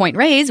saw that Point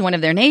Reyes, one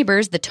of their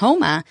neighbors, the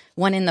Toma,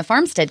 won in the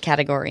farmstead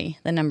category,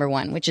 the number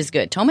 1, which is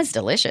good. Toma's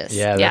delicious.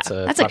 Yeah, that's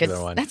a popular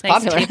good one. That's nice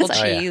popular. table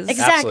That's cheese.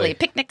 Exactly. Absolutely.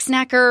 Picnic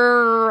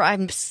snacker.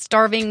 I'm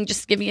starving.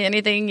 Just give me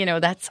anything.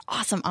 That's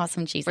awesome,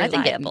 awesome cheese.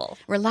 Reliable.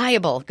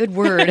 Reliable. Good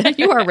word.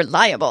 You are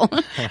reliable.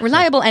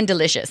 Reliable and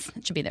delicious.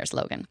 That should be their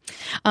slogan.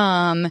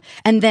 And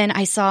then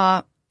I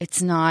saw,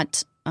 it's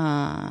not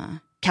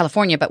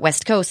California, but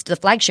West Coast, the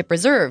Flagship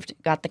Reserved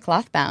got the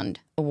Clothbound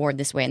Award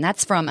this way. And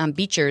that's from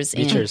Beechers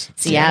in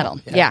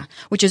Seattle. Yeah,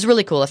 which is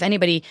really cool. If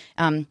anybody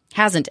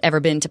hasn't ever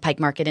been to Pike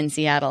Market in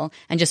Seattle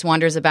and just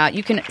wanders about,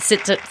 you can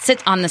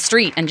sit on the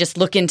street and just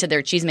look into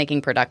their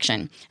cheesemaking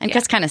production and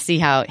just kind of see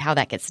how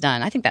that gets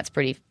done. I think that's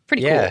pretty cool.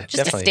 Just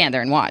definitely. to stand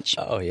there and watch.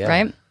 Oh, yeah.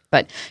 Right?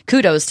 But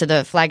kudos to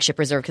the Flagship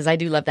Reserve because I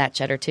do love that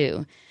cheddar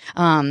too.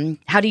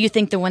 How do you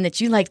think the one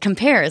that you liked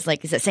compares?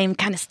 Like, is it same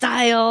kind of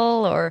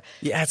style or?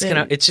 Yeah,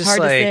 it's just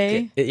hard to like,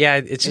 say?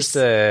 It's just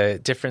a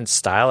different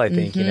style, I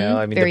think,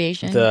 I mean,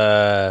 Variation.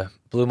 The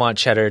Bluemont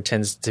cheddar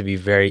tends to be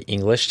very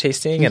English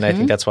tasting, and I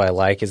think that's what I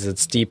like is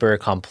it's deeper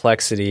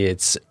complexity,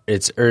 it's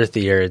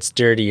earthier, it's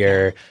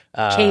dirtier.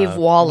 Cave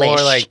wallish.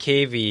 More like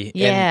cavey.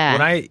 Yeah.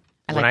 And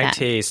when I that.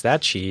 taste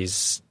that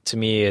cheese, to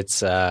me,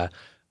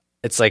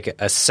 it's like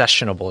a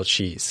sessionable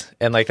cheese.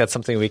 And like that's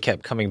something we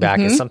kept coming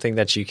back. It's something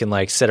that you can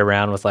like sit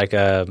around with like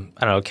a,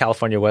 I don't know,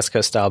 California West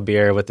Coast style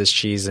beer with this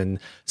cheese and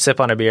sip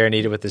on a beer and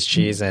eat it with this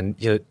cheese. And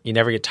you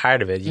never get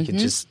tired of it. You can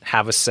just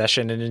have a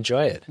session and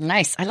enjoy it.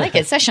 Nice. I like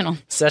it. Sessional.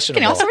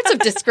 Sessionable. All sorts of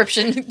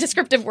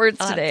descriptive words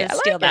I'll have today. to I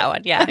like steal that it.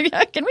 one,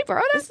 yeah. Can we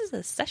borrow this? This is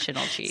a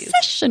sessional cheese.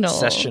 Sessional.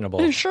 Sessionable.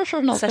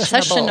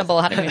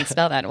 Sessionable. How do we even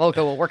spell that?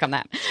 We'll work on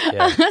that.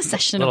 Yeah.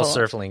 Sessionable. Little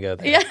surf lingo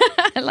there. Yeah,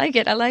 I like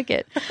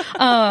it.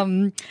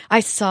 I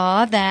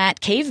saw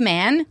that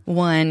Caveman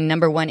won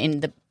number 1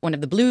 in one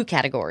of the blue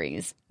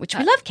categories, which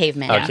we love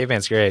Caveman. Oh,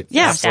 Caveman's great.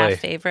 Yeah. Absolutely.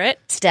 Staff favorite.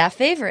 Staff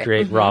favorite.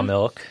 Great raw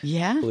milk.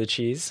 Yeah. Blue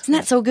cheese. Isn't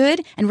that so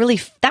good? And really,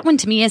 that one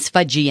to me is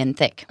fudgy and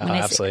thick. When I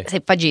absolutely. say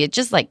fudgy, it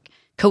just like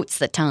coats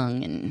the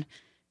tongue and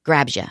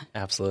grabs you.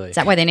 Absolutely. Is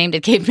that why they named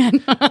it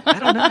Caveman? I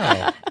don't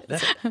know.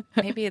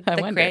 Maybe the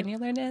wonder.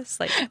 granularness,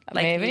 like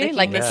Maybe licking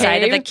like the the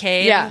side of the cave.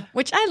 cave. Yeah,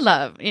 which I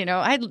love.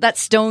 That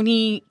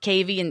stony,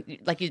 cavey, and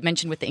like you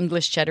mentioned with the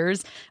English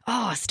cheddars.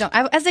 Oh, as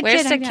a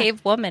Where's kid, the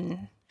cave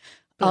woman?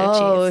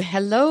 Oh, cheese?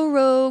 hello,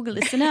 Rogue.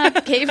 Listen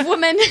up, cave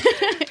woman.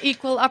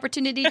 Equal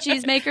opportunity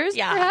cheesemakers,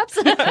 perhaps.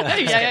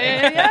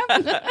 Yeah.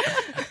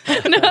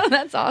 No,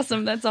 that's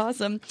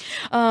awesome.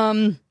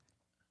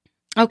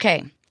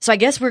 Okay, so I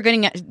guess we're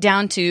getting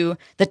down to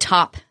the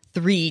top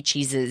 3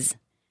 cheeses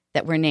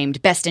that were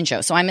named best in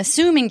show. So I'm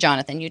assuming,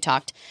 Jonathan, you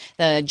talked.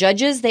 The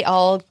judges, they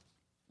all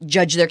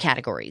judge their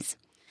categories.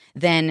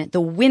 Then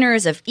the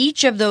winners of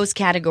each of those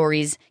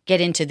categories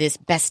get into this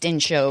best in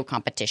show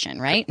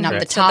competition, right? Not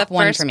the top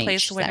one from each.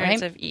 First place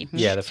winners of each.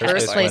 Yeah, the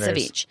First place of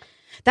winners. each.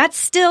 That's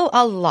still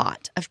a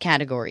lot of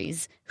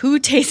categories. Who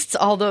tastes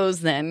all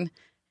those then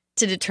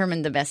to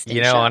determine the best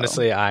in show?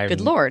 Honestly, Good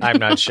Lord. I'm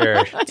not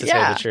sure to say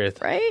the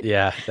truth. Right?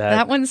 Yeah,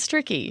 That one's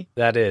tricky.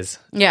 that is.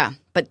 Yeah,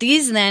 but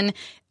these then,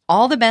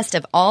 all the best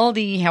of all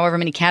the however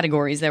many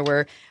categories there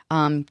were,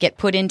 get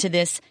put into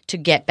this to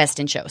get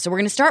best in show. So we're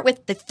going to start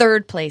with the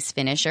third place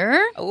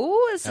finisher.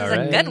 Oh, this is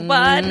right. a good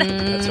one.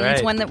 That's right.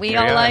 It's one that we Here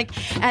all are. like,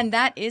 and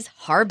that is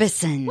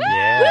Harbison.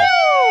 Yeah, Woo!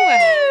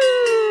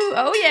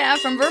 Oh yeah,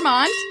 from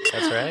Vermont.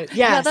 that's right.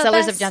 Yeah, You're the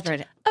Sellers best. of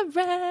Deathwood.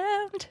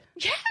 Around.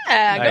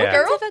 Yeah, go yeah.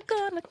 girl. Never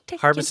gonna take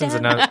Harbison's you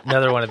down.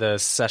 another one of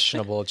those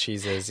sessionable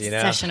cheeses,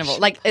 Sessionable.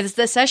 Like if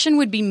the session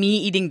would be me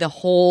eating the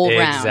whole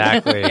round.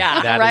 Exactly.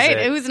 Yeah, That is right?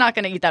 it. Who's not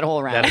going to eat that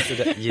whole round?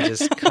 You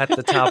just cut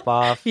the top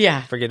off,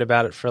 Yeah. forget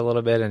about it for a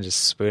little bit, and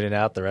just spoon it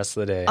out the rest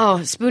of the day.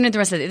 Oh, spoon it the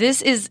rest of it.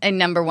 This is a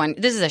number 1.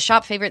 This is a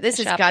shop favorite. This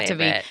has Shop got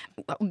favorite.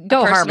 to be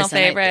go A personal Harbison.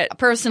 favorite. A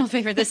personal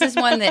favorite. This is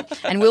one that,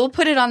 and we'll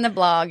put it on the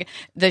blog.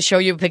 They'll show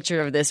you a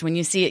picture of this when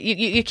you see it.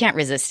 You can't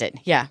resist it.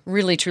 Yeah,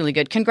 really, truly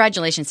good.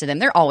 Congratulations to them.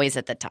 They're always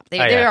at the top.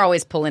 They're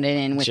always pulling it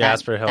in with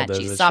Jasper Hill that does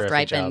cheese, a soft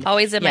terrific ripened. job.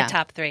 Always in Yeah. my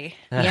top 3.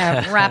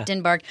 Yeah, wrapped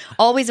in bark.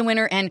 Always a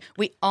winner, and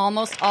we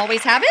almost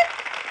always have it.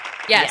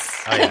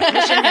 Yes. Oh, yeah.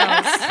 Mission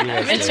Hills. You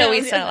guys do. Until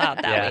we sell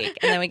out that Yeah. week,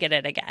 and then we get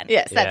it again.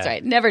 Yes, that's Yeah.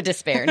 right. Never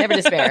despair. Never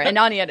despair. And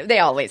Anya, they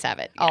always have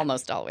it.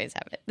 Almost always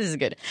have it. This is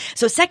good.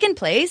 So second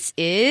place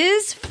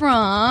is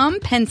from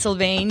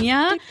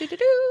Pennsylvania.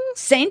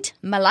 Saint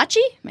Malachi.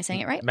 Am I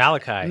saying it right?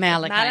 Malachi.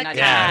 Malachi. Malachi.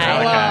 Yeah,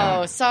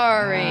 Malachi. Oh,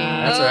 sorry.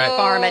 That's all right.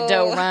 Farm at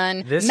Doe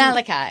Run.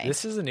 Malachi.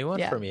 This is a new one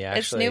Yeah. for me, It's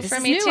actually. new for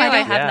is me new. too. I I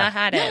don't- have Yeah. not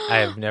had it. I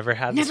have never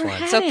had this Never one.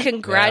 had So it.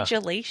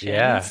 congratulations.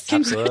 Yeah.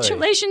 Absolutely.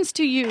 Congratulations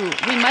to you.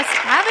 We must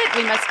have it.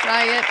 We must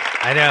try it.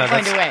 I know.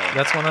 Find a way.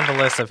 That's one on the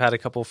list. I've had a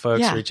couple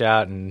folks Yeah. reach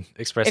out and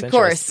express Of interest.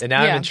 course, And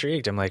now yeah. I'm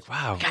intrigued. I'm like,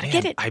 wow, Gotta man,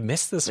 get it. I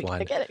missed this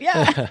one. I get it.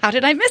 Yeah. How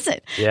did I miss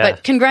it? Yeah.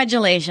 But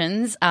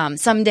congratulations.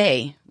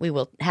 Someday we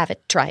will have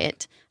it, try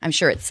it. I'm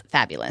sure it's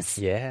fabulous.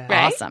 Yeah.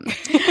 Right? Awesome.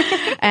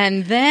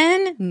 And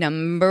then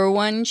number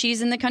one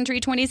cheese in the country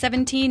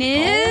 2017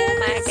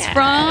 is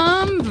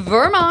from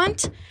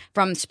Vermont,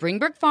 from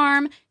Springbrook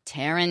Farm,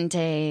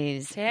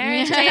 Tarentaise.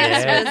 Tarentaise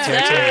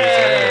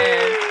Yeah,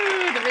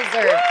 The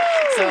reserve.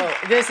 So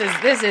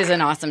this is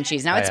an awesome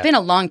cheese. Now it's yeah. been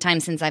a long time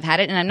since I've had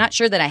it, and I'm not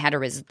sure that I had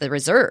the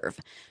reserve.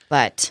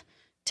 But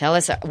tell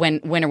us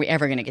when are we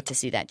ever going to get to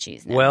see that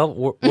cheese? Now? Well,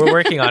 we're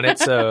working on it.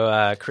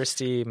 So,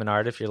 Christy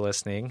Menard, if you're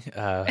listening,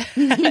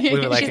 we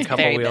would like a couple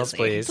very wheels,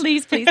 busy.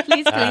 please. please,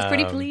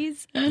 pretty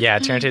please. Yeah,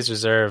 Tarentaise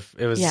Reserve.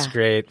 It was Yeah.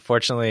 great.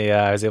 Fortunately,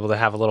 I was able to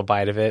have a little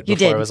bite of it You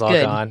before did. it was all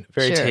Good. gone.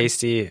 Very Sure.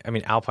 tasty. I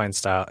mean, Alpine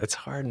style. It's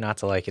hard not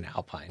to like an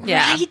Alpine.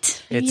 Yeah.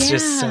 Right? It's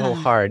just so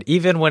hard.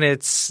 Even when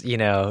it's,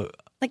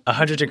 Like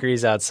 100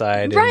 degrees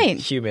outside Right. and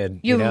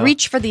humid. You know?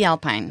 reach for the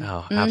Alpine.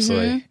 Oh,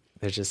 absolutely.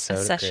 They're just so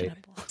great. Sessionable.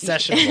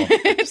 Sessionable.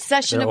 It's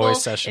sessionable. They're always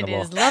sessionable.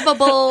 It is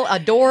lovable,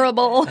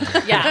 adorable.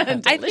 Yeah, I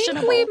think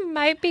Delitionable. we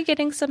might be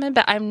getting some in,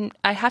 but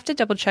I have to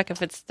double check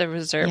if it's the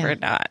reserve Yeah. or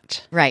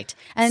not. Right.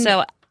 And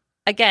So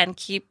again,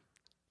 keep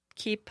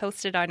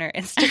posted on our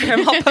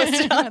Instagram. I'll post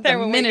it on there the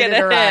when minute we get it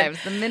in.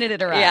 arrives. The minute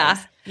it arrives. Yeah.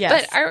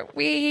 Yes. But are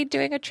we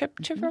doing a trip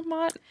to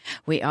Vermont?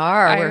 We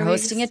are. We're Are we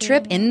hosting a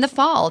trip in the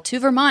fall to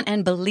Vermont.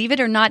 And believe it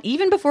or not,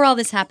 even before all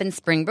this happened,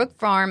 Springbrook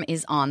Farm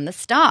is on the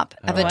stop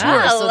of a Wow,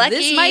 tour. So lucky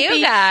this might you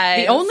be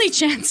guys. the only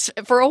chance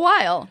for a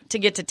while to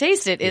get to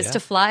taste it is Yeah. to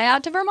fly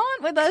out to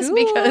Vermont with us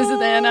because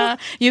then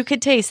you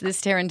could taste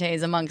this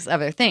Tarentaise amongst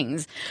other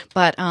things.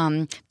 But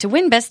to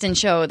win Best in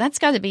Show, that's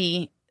got to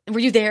be. Were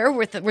you there?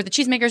 Were the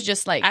cheesemakers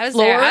just like I was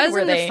floored? there. I was Were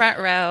in they... the front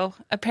row.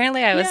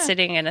 Apparently, I was Yeah.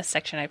 sitting in a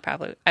section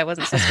I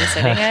wasn't supposed to be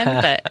sitting in,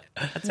 but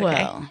that's okay.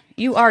 Well,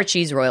 you are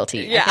cheese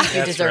royalty. Yeah. I think you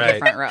That's deserve right. the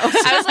front row.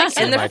 I was like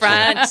in the much.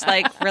 front,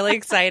 like really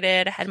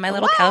excited. I had my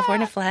little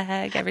California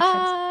flag every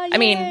time. I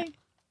mean, yay.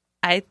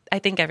 I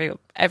think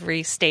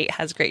every state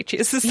has great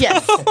cheeses.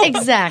 Yes,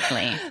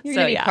 exactly. You're So,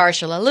 gonna be yeah.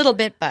 partial a little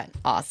bit, but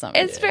awesome.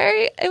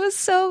 It was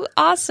so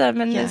awesome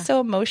and Yeah. it's so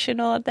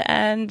emotional at the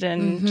end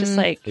and just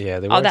like Yeah,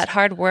 they all were- that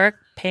hard work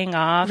paying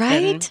off. right?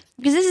 And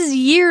Because this is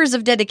years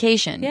of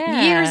dedication.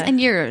 Yeah. Years and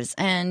years.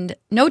 And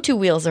no two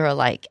wheels are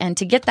alike. And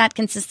to get that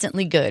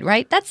consistently good,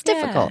 right? That's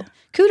difficult.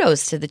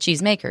 Kudos to the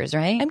cheesemakers,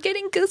 right? I'm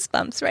getting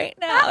goosebumps right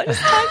now just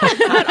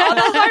talking about all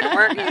the hard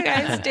work you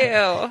guys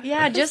do.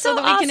 Yeah, It's just so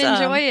that we can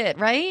awesome. enjoy it,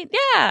 right?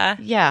 Yeah.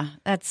 Yeah,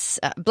 that's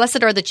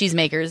blessed are the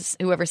cheesemakers,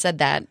 whoever said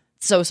that.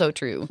 So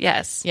true.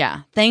 Yes.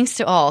 Yeah. Thanks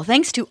to all.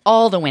 Thanks to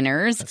all the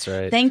winners. That's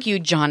right. Thank you,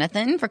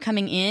 Jonathan, for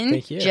coming in.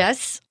 Thank you.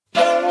 Jess.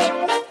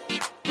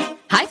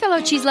 Hi,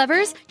 fellow cheese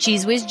lovers.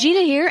 Cheese Whiz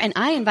Gina here, and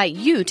I invite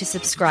you to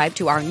subscribe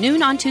to our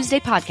Noon on Tuesday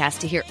podcast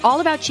to hear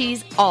all about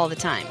cheese all the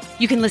time.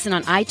 You can listen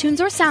on iTunes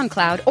or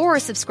SoundCloud or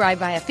subscribe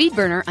via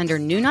FeedBurner under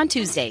Noon on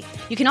Tuesday.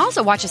 You can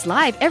also watch us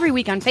live every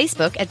week on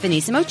Facebook at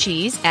Benissimo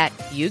Cheese at,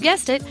 you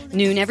guessed it,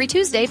 noon every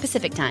Tuesday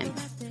Pacific time.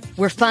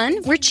 We're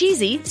fun, we're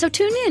cheesy, so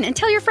tune in and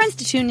tell your friends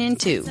to tune in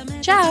too.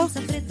 Ciao.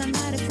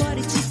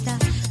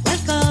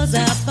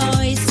 Qualcosa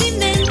poi si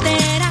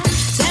inventerà.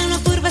 C'è una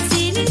curva a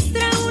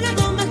sinistra, una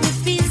gomma che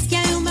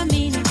fischia e un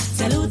bambino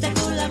saluta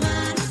con la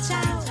mano.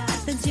 Ciao,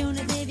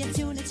 attenzione,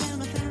 deviazione, c'è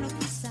uno freno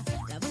fissa.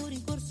 Lavoro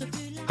in corso più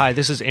in là. Hi,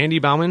 this is Andy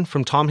Bauman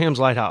from Tom Ham's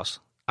Lighthouse.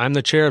 I'm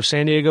the chair of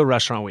San Diego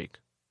Restaurant Week.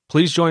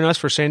 Please join us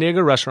for San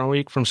Diego Restaurant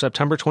Week from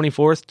September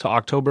 24th to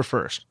October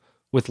 1st,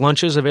 with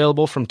lunches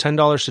available from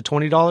 $10 to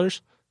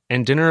 $20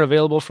 and dinner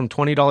available from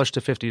 $20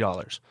 to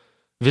 $50.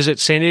 Visit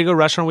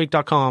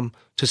SanDiegoRestaurantWeek.com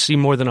to see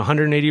more than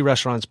 180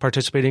 restaurants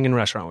participating in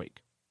Restaurant Week.